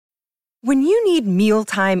When you need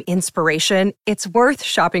mealtime inspiration, it's worth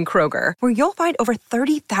shopping Kroger, where you'll find over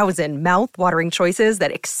 30,000 mouth-watering choices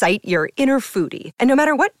that excite your inner foodie. And no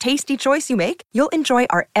matter what tasty choice you make, you'll enjoy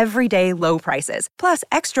our everyday low prices, plus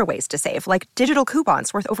extra ways to save, like digital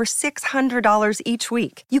coupons worth over $600 each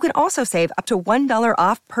week. You can also save up to $1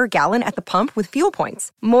 off per gallon at the pump with fuel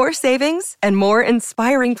points. More savings and more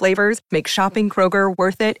inspiring flavors make shopping Kroger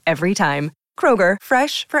worth it every time. Kroger,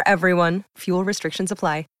 fresh for everyone. Fuel restrictions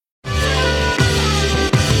apply.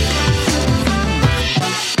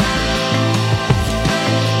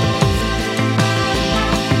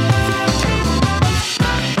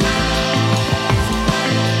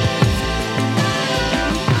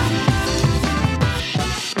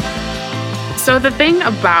 So the thing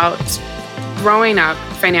about growing up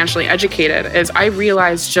financially educated is I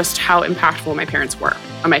realized just how impactful my parents were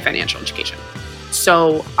on my financial education.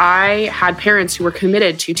 So I had parents who were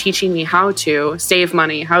committed to teaching me how to save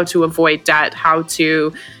money, how to avoid debt, how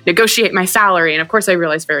to negotiate my salary. And of course, I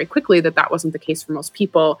realized very quickly that that wasn't the case for most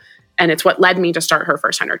people. And it's what led me to start Her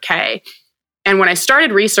First 100K. And when I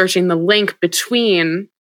started researching the link between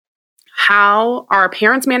how our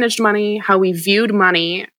parents managed money, how we viewed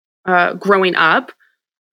money growing up,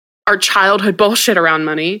 our childhood bullshit around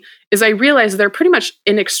money, is I realized they're pretty much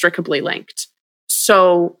inextricably linked.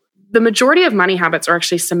 So the majority of money habits are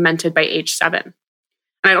actually cemented by age 7. And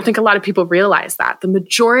I don't think a lot of people realize that. The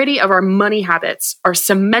majority of our money habits are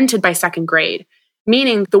cemented by 2nd grade,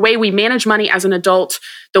 meaning the way we manage money as an adult,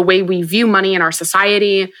 the way we view money in our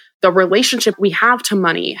society, the relationship we have to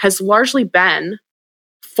money has largely been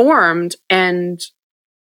formed and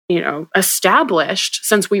established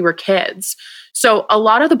since we were kids. So a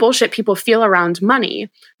lot of the bullshit people feel around money,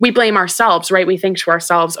 we blame ourselves, right? We think to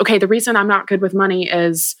ourselves, okay, the reason I'm not good with money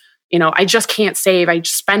is, I just can't save. I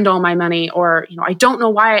just spend all my money, or, I don't know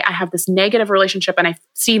why I have this negative relationship and I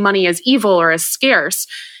see money as evil or as scarce.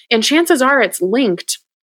 And chances are it's linked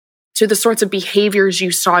to the sorts of behaviors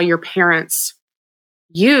you saw your parents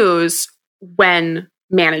use when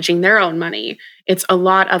managing their own money. It's a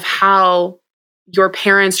lot of how your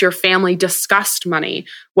parents, your family discussed money.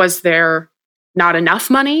 Was there not enough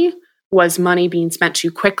money? Was money being spent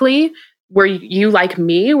too quickly? Were you like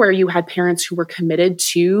me, where you had parents who were committed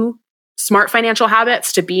to smart financial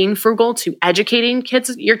habits, to being frugal, to educating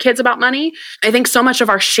your kids about money? I think so much of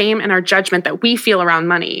our shame and our judgment that we feel around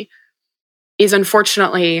money is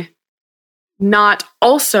unfortunately not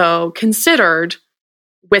also considered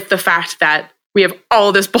with the fact that we have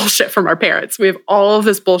all this bullshit from our parents. We have all of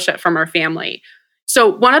this bullshit from our family. So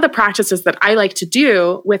one of the practices that I like to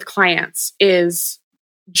do with clients is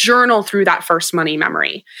journal through that first money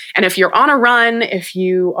memory. And if you're on a run, if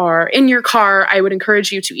you are in your car, I would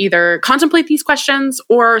encourage you to either contemplate these questions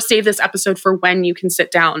or save this episode for when you can sit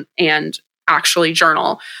down and actually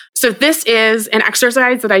journal. So this is an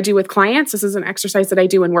exercise that I do with clients. This is an exercise that I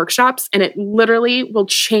do in workshops, and it literally will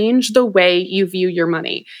change the way you view your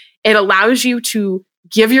money. It allows you to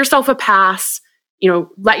give yourself a pass,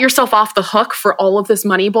 let yourself off the hook for all of this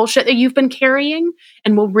money bullshit that you've been carrying,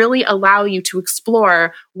 and will really allow you to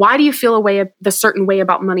explore, why do you feel the certain way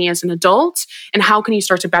about money as an adult, and how can you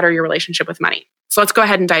start to better your relationship with money? So let's go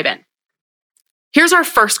ahead and dive in. Here's our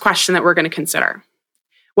first question that we're going to consider.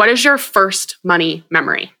 What is your first money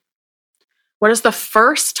memory? What is the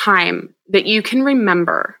first time that you can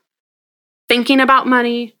remember thinking about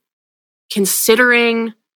money,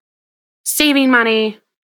 considering saving money?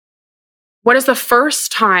 What is the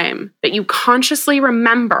first time that you consciously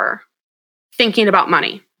remember thinking about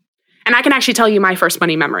money? And I can actually tell you my first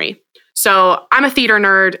money memory. So I'm a theater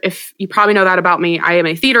nerd. If you probably know that about me, I am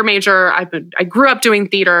a theater major. I grew up doing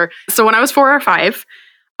theater. So when I was 4 or 5,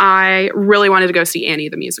 I really wanted to go see Annie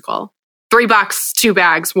the musical. $3, 2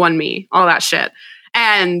 bags, 1 me, all that shit.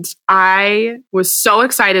 And I was so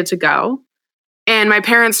excited to go. And my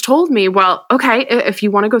parents told me, well, okay, if you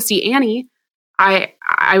want to go see Annie, I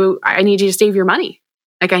need you to save your money.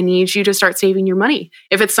 Like, I need you to start saving your money.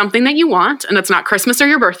 If it's something that you want and it's not Christmas or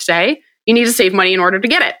your birthday, you need to save money in order to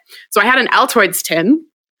get it. So I had an Altoids tin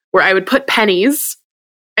where I would put pennies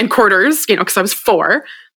and quarters, because I was 4.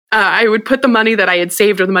 I would put the money that I had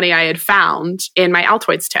saved or the money I had found in my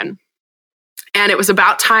Altoids tin. And it was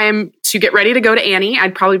about time to get ready to go to Annie.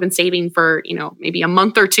 I'd probably been saving for, maybe a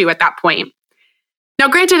month or 2 at that point. Now,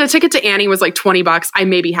 granted, a ticket to Annie was like $20. I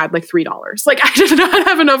maybe had like $3. Like, I did not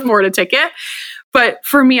have enough more to ticket. But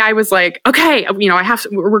for me, I was like, okay,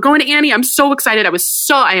 we're going to Annie. I'm so excited.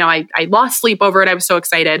 I lost sleep over it. I was so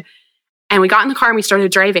excited. And we got in the car and we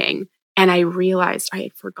started driving. And I realized I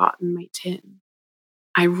had forgotten my tin.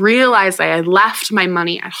 I realized I had left my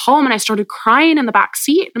money at home and I started crying in the back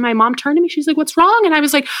seat. And my mom turned to me. She's like, what's wrong? And I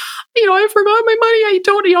was like, I forgot my money.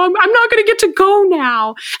 I'm not going to get to go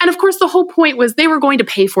now. And of course, the whole point was they were going to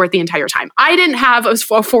pay for it the entire time. I didn't have a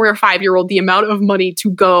 4 or 5-year-old the amount of money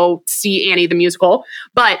to go see Annie the musical.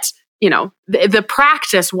 But, the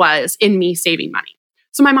practice was in me saving money.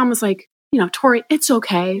 So my mom was like, Tori, it's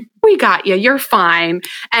okay. We got you. You're fine.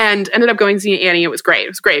 And ended up going to see Annie. It was great. It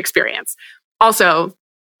was a great experience. Also,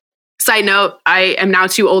 side note, I am now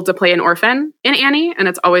too old to play an orphan in Annie, and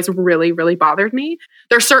it's always really, really bothered me.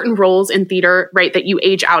 There are certain roles in theater, right, that you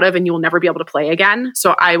age out of and you will never be able to play again.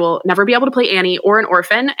 So I will never be able to play Annie or an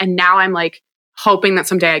orphan. And now I'm like hoping that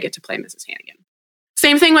someday I get to play Mrs. Hannigan.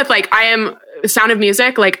 Same thing with I am Sound of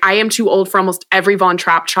Music. I am too old for almost every Von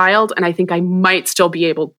Trapp child, and I think I might still be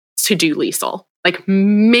able to do Liesel.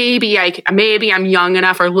 Maybe I'm young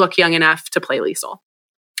enough or look young enough to play Liesel.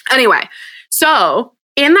 Anyway, so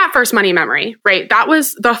in that first money memory, right, that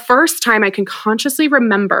was the first time I can consciously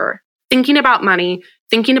remember thinking about money,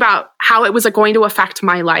 thinking about how it was going to affect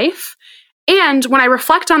my life. And when I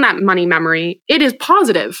reflect on that money memory, it is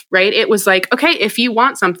positive, right? It was like, okay, if you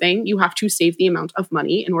want something, you have to save the amount of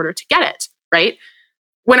money in order to get it, right?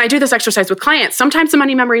 When I do this exercise with clients, sometimes the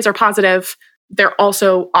money memories are positive. They're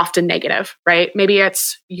also often negative, right? Maybe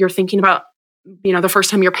it's you're thinking about, the first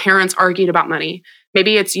time your parents argued about money.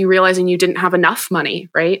 Maybe it's you realizing you didn't have enough money,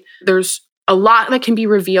 right? There's a lot that can be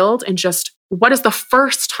revealed in just what is the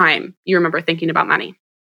first time you remember thinking about money.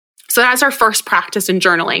 So that's our first practice in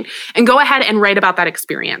journaling. And go ahead and write about that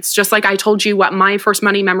experience. Just like I told you what my first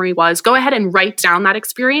money memory was, go ahead and write down that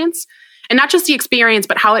experience. And not just the experience,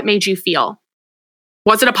 but how it made you feel.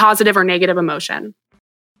 Was it a positive or negative emotion?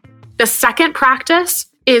 The second practice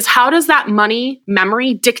is how does that money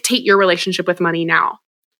memory dictate your relationship with money now?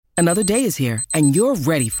 Another day is here, and you're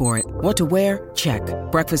ready for it. What to wear? Check.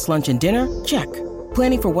 Breakfast, lunch, and dinner? Check.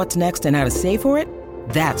 Planning for what's next and how to save for it?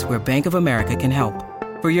 That's where Bank of America can help.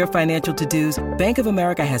 For your financial to-dos, Bank of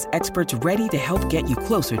America has experts ready to help get you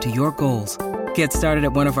closer to your goals. Get started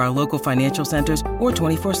at one of our local financial centers or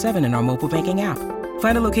 24/7 in our mobile banking app.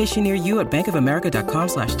 Find a location near you at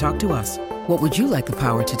bankofamerica.com/talktous. What would you like the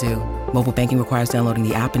power to do? Mobile banking requires downloading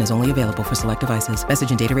the app and is only available for select devices.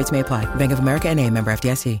 Message and data rates may apply. Bank of America N.A., member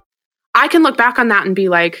FDIC. I can look back on that and be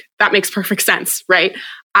like, that makes perfect sense, right?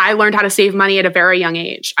 I learned how to save money at a very young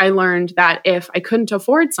age. I learned that if I couldn't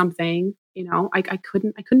afford something, I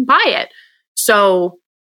couldn't buy it. So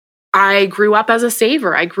I grew up as a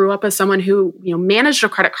saver. I grew up as someone who, managed a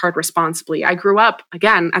credit card responsibly. I grew up,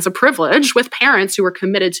 again, as a privilege with parents who were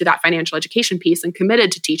committed to that financial education piece and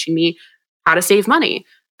committed to teaching me how to save money.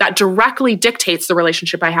 That directly dictates the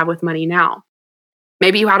relationship I have with money now.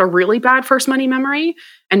 Maybe you had a really bad first money memory,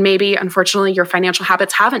 and maybe, unfortunately, your financial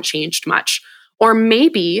habits haven't changed much. Or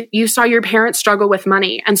maybe you saw your parents struggle with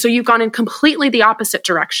money, and so you've gone in completely the opposite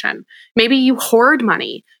direction. Maybe you hoard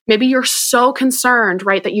money. Maybe you're so concerned,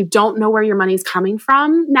 right, that you don't know where your money's coming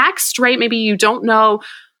from next, right? Maybe you don't know,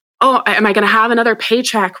 am I going to have another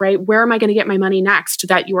paycheck, right? Where am I going to get my money next?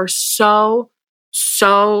 That you are so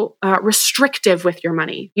restrictive with your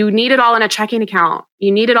money. You need it all in a checking account.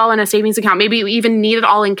 You need it all in a savings account. Maybe you even need it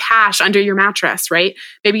all in cash under your mattress, right?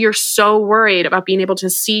 Maybe you're so worried about being able to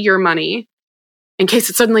see your money in case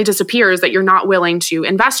it suddenly disappears that you're not willing to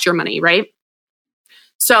invest your money, right?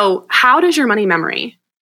 So how does your money memory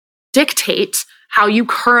dictate how you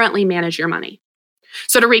currently manage your money?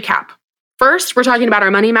 So to recap, first, we're talking about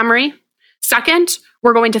our money memory. Second,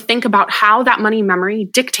 we're going to think about how that money memory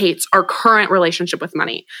dictates our current relationship with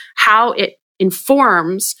money, how it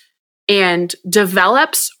informs and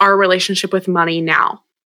develops our relationship with money now.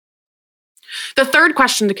 The third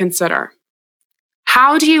question to consider: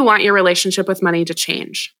 how do you want your relationship with money to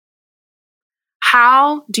change?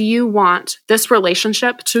 How do you want this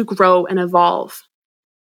relationship to grow and evolve?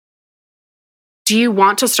 Do you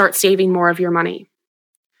want to start saving more of your money?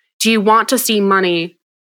 Do you want to see money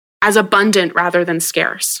as abundant rather than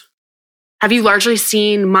scarce? Have you largely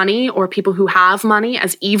seen money or people who have money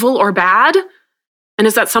as evil or bad? And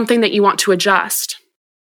is that something that you want to adjust?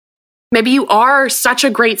 Maybe you are such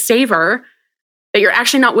a great saver that you're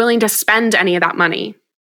actually not willing to spend any of that money.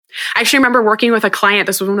 I actually remember working with a client.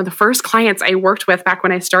 This was one of the first clients I worked with back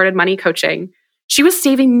when I started money coaching. She was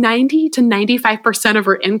saving 90 to 95% of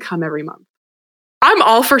her income every month. I'm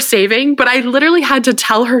all for saving, but I literally had to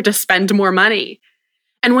tell her to spend more money.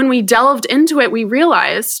 And when we delved into it, we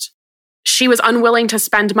realized she was unwilling to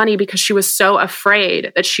spend money because she was so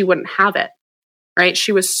afraid that she wouldn't have it, right?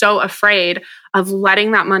 She was so afraid of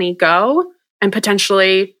letting that money go and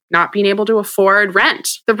potentially not being able to afford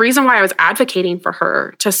rent. The reason why I was advocating for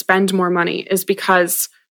her to spend more money is because,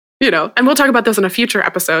 and we'll talk about this in a future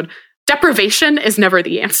episode, deprivation is never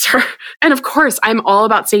the answer. And of course, I'm all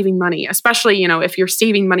about saving money, especially, if you're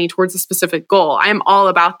saving money towards a specific goal. I'm all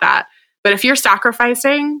about that. But if you're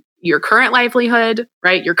sacrificing your current livelihood,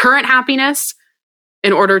 right, your current happiness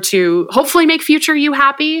in order to hopefully make future you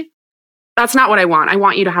happy, that's not what I want. I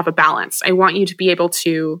want you to have a balance. I want you to be able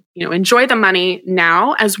to, enjoy the money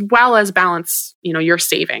now as well as balance, your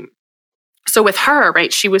saving. So with her,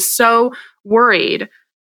 right, she was so worried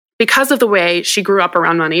because of the way she grew up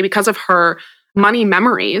around money, because of her money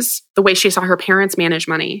memories, the way she saw her parents manage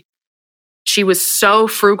money. She was so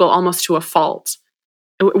frugal almost to a fault.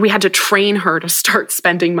 We had to train her to start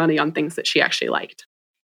spending money on things that she actually liked.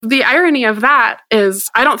 The irony of that is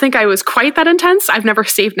I don't think I was quite that intense. I've never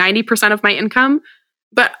saved 90% of my income.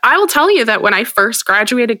 But I will tell you that when I first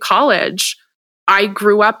graduated college, I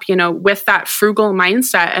grew up, with that frugal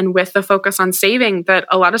mindset and with the focus on saving, that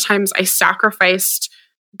a lot of times I sacrificed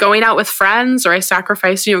going out with friends, or I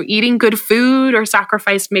sacrificed, eating good food, or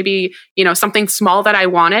sacrificed maybe, something small that I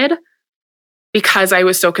wanted because I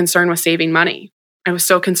was so concerned with saving money. I was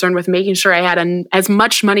so concerned with making sure I had as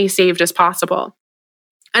much money saved as possible.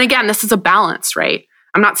 And again, this is a balance, right?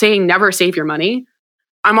 I'm not saying never save your money.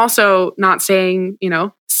 I'm also not saying,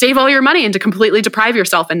 save all your money and to completely deprive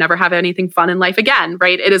yourself and never have anything fun in life again,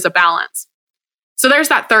 right? It is a balance. So there's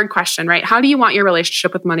that third question, right? How do you want your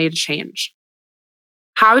relationship with money to change?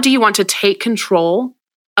 How do you want to take control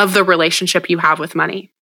of the relationship you have with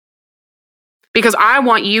money? Because I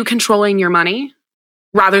want you controlling your money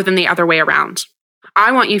rather than the other way around.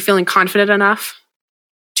 I want you feeling confident enough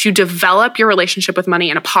to develop your relationship with money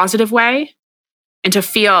in a positive way and to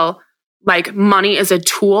feel like money is a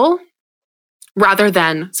tool rather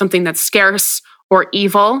than something that's scarce or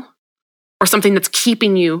evil or something that's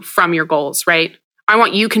keeping you from your goals, right? I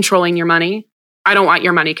want you controlling your money. I don't want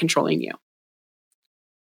your money controlling you.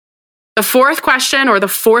 The fourth question, or the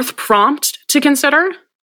fourth prompt to consider,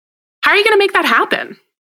 how are you going to make that happen?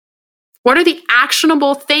 What are the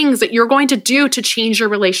actionable things that you're going to do to change your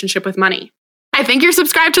relationship with money? I think you're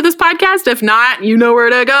subscribed to this podcast. If not, you know where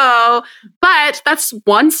to go. But that's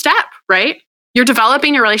one step, right? You're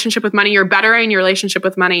developing your relationship with money. You're bettering your relationship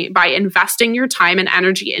with money by investing your time and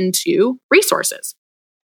energy into resources.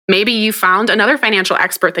 Maybe you found another financial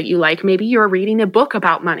expert that you like. Maybe you're reading a book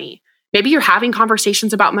about money. Maybe you're having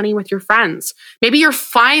conversations about money with your friends. Maybe you're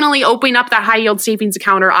finally opening up that high yield savings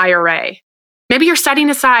account or IRA. Maybe you're setting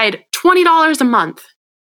aside $20 a month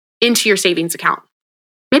into your savings account.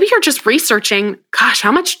 Maybe you're just researching, gosh,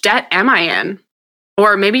 how much debt am I in?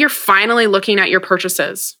 Or maybe you're finally looking at your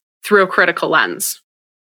purchases through a critical lens.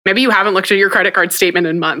 Maybe you haven't looked at your credit card statement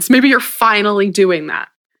in months. Maybe you're finally doing that.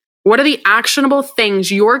 What are the actionable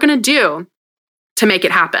things you're going to do to make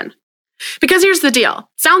it happen? Because here's the deal.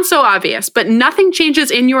 Sounds so obvious, but nothing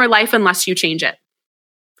changes in your life unless you change it.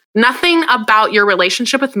 Nothing about your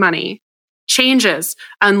relationship with money changes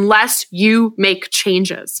unless you make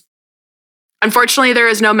changes. Unfortunately, there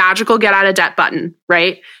is no magical get out of debt button,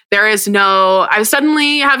 right? There is no, I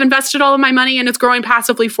suddenly have invested all of my money and it's growing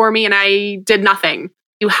passively for me and I did nothing.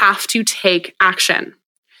 You have to take action.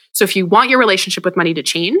 So if you want your relationship with money to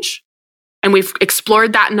change, and we've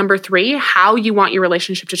explored that in number 3, how you want your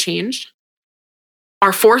relationship to change.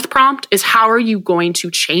 Our fourth prompt is, how are you going to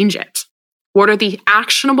change it? What are the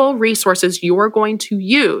actionable resources you're going to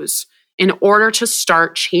use in order to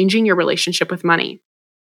start changing your relationship with money?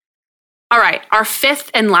 All right, our fifth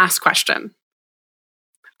and last question.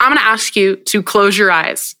 I'm going to ask you to close your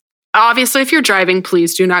eyes. Obviously, if you're driving,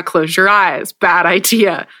 please do not close your eyes. Bad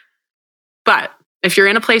idea. But if you're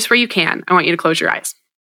in a place where you can, I want you to close your eyes.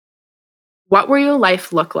 What will your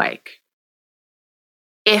life look like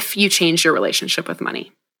if you change your relationship with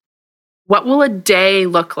money? What will a day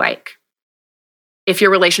look like if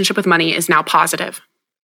your relationship with money is now positive?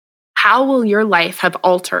 How will your life have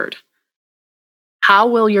altered? How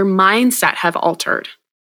will your mindset have altered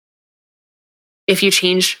if you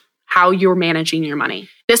change how you're managing your money?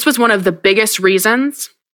 This was one of the biggest reasons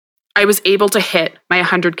I was able to hit my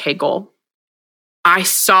 100K goal. I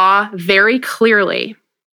saw very clearly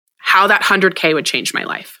how that 100K would change my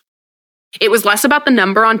life. It was less about the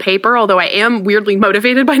number on paper, although I am weirdly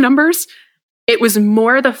motivated by numbers. It was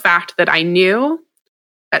more the fact that I knew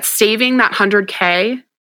that saving that 100K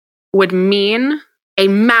would mean a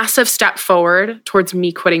massive step forward towards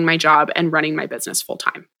me quitting my job and running my business full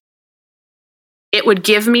time. It would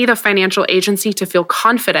give me the financial agency to feel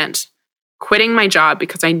confident quitting my job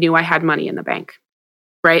because I knew I had money in the bank,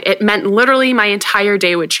 right? It meant literally my entire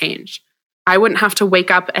day would change. I wouldn't have to wake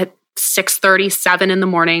up at 6:30, 7 in the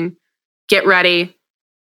morning, get ready,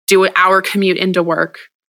 do an hour commute into work,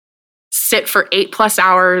 sit for 8+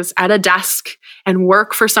 hours at a desk and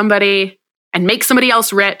work for somebody and make somebody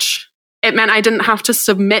else rich. It meant I didn't have to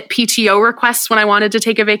submit PTO requests when I wanted to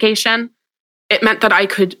take a vacation. It meant that I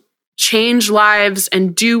could change lives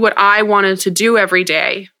and do what I wanted to do every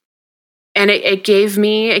day. And it gave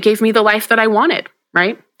me the life that I wanted,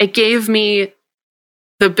 right? It gave me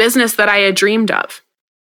the business that I had dreamed of.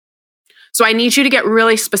 So I need you to get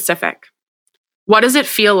really specific. What does it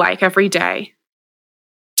feel like every day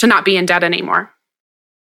to not be in debt anymore?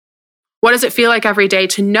 What does it feel like every day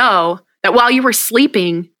to know that while you were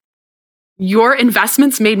sleeping, your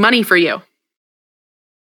investments made money for you?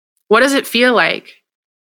 What does it feel like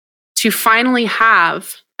to finally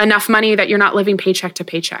have enough money that you're not living paycheck to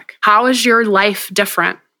paycheck? How is your life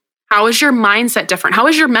different? How is your mindset different? How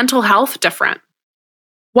is your mental health different?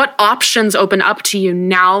 What options open up to you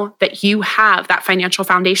now that you have that financial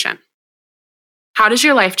foundation? How does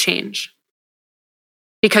your life change?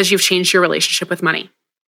 Because you've changed your relationship with money.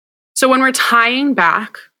 So when we're tying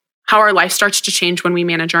back how our life starts to change when we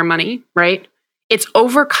manage our money, right? It's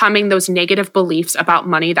overcoming those negative beliefs about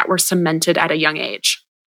money that were cemented at a young age.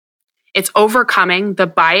 It's overcoming the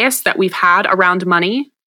bias that we've had around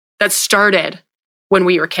money that started when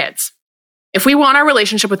we were kids. If we want our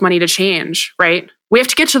relationship with money to change, right, we have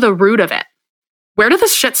to get to the root of it. Where did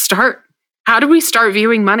this shit start? How did we start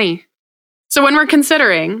viewing money? So when we're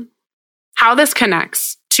considering how this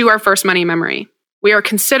connects to our first money memory, we are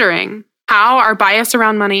considering how our bias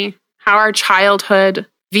around money, how our childhood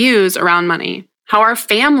views around money, how our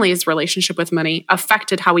family's relationship with money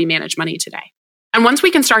affected how we manage money today. And once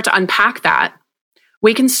we can start to unpack that,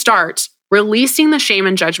 we can start releasing the shame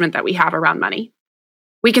and judgment that we have around money.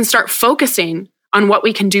 We can start focusing on what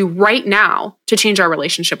we can do right now to change our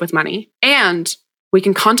relationship with money. And we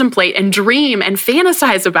can contemplate and dream and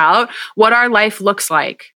fantasize about what our life looks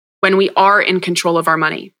like when we are in control of our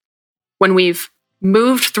money, when we've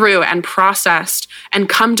moved through and processed and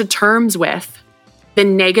come to terms with the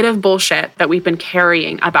negative bullshit that we've been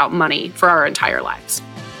carrying about money for our entire lives.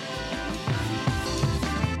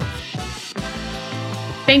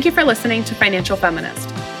 Thank you for listening to Financial Feminist.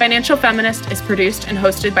 Financial Feminist is produced and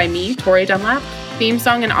hosted by me, Tori Dunlap. Theme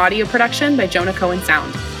song and audio production by Jonah Cohen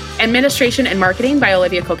Sound. Administration and marketing by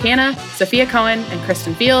Olivia Kokana, Sophia Cohen, and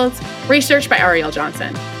Kristen Fields. Research by Ariel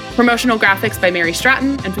Johnson. Promotional graphics by Mary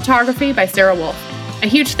Stratton and photography by Sarah Wolf. A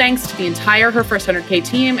huge thanks to the entire Her First 100K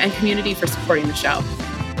team and community for supporting the show.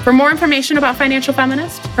 For more information about Financial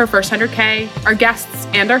Feminist, Her First 100K, our guests,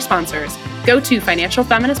 and our sponsors, go to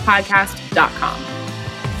financialfeministpodcast.com.